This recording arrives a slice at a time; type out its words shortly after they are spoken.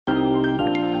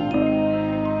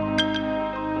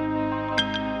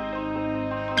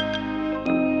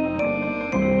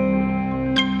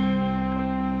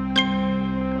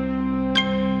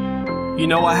You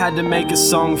know I had to make a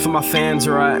song for my fans,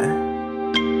 right?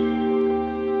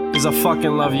 Cause I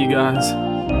fucking love you guys.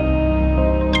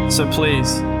 So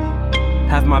please,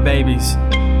 have my babies.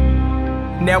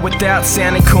 Now without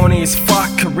sounding corny as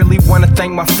fuck, I really wanna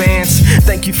thank my fans.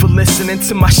 Thank you for listening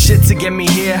to my shit to get me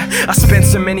here. I spent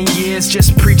so many years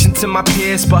just preaching to my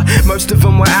peers, but most of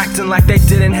them were acting like they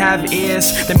didn't have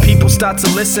ears. Then people start to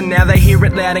listen, now they hear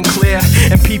it loud and clear.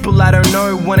 And people I don't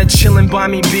know wanna chill and buy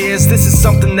me beers. This is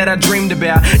something that I dreamed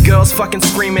about. Girls fucking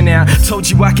screaming out, told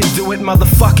you I could do it,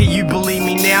 motherfucker, you believe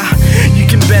me now? You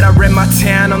can bet I read my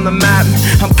town on the map.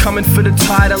 I'm coming for the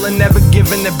title and never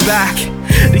giving it back.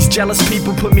 These jealous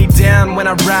people put me down when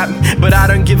I rap, but I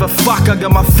don't give a fuck, I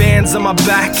got my fans on my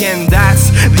back, and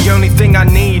that's the only thing I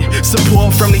need.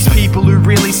 Support from these people who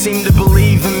really seem to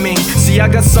believe in me. See, I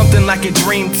got something like a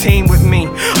dream team with me.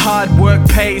 Hard work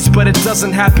pays, but it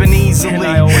doesn't happen easily. And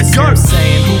I always kept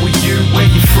saying, who are you, where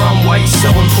you from, why you so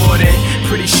important?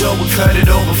 Pretty sure we've heard it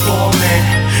all before,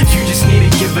 man. You just need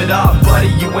to give it up, buddy,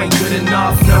 you ain't good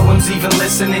enough. No one's even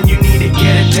listening, you need to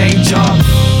get a day job.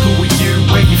 Who are you,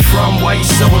 where you from, why you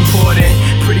so important?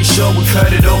 Pretty sure we've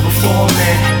heard it all before,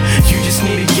 man. You just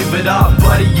need to give it up,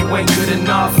 buddy, you ain't good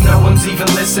enough. No one's even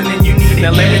listening, you need to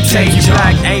Now get let a me day take you job.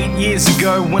 back 8 years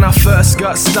ago when I first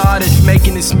got started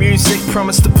making this music,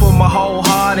 promised to put my whole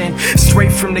heart in,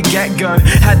 straight from the get-go.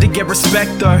 Had to get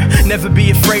respect though, never be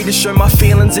afraid to show my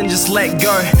feelings and just let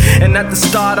go. And at the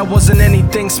start I wasn't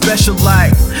anything special,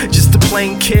 like just a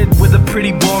plain kid with a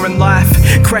pretty boring life,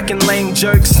 cracking lame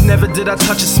jokes. Never did I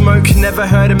touch a smoke, never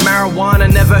heard of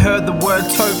marijuana, never heard the word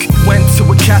toke. Went to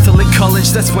a Catholic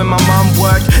college, that's where my mom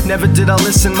worked. Never did I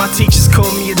listen, my teachers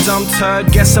called me a dumb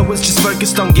turd. Guess I was just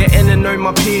focused on getting to know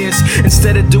my peers,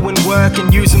 instead of doing work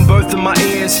and using both of my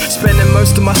ears. Spending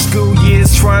most of my school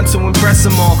years trying to impress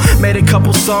them all. Made a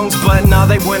couple songs, but nah,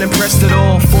 they weren't impressed at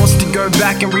all. Forced to go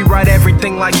back and rewrite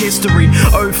everything like history.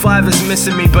 05 is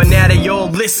missing me, but now they all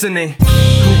listening.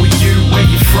 Who are you, where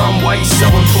you from, why you so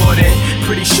important?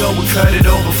 Pretty sure we've heard it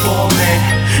all before,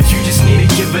 man. You just need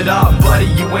to give it up, buddy,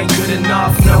 you ain't good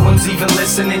enough. No one's even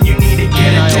listening, you need to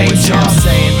get a day job.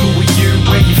 saying, who are you,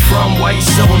 where you from, why you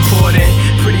so important?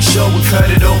 Pretty sure we've heard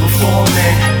it all before,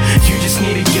 man. You just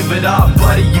need to give it up,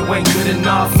 buddy, you ain't good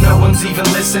enough. No one's even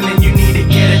listening, you need to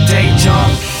get a day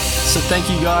job. So thank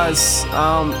you guys.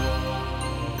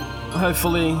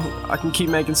 Hopefully I can keep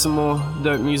making some more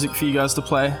dope music for you guys to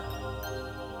play.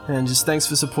 And just thanks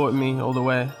for supporting me all the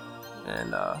way.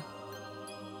 And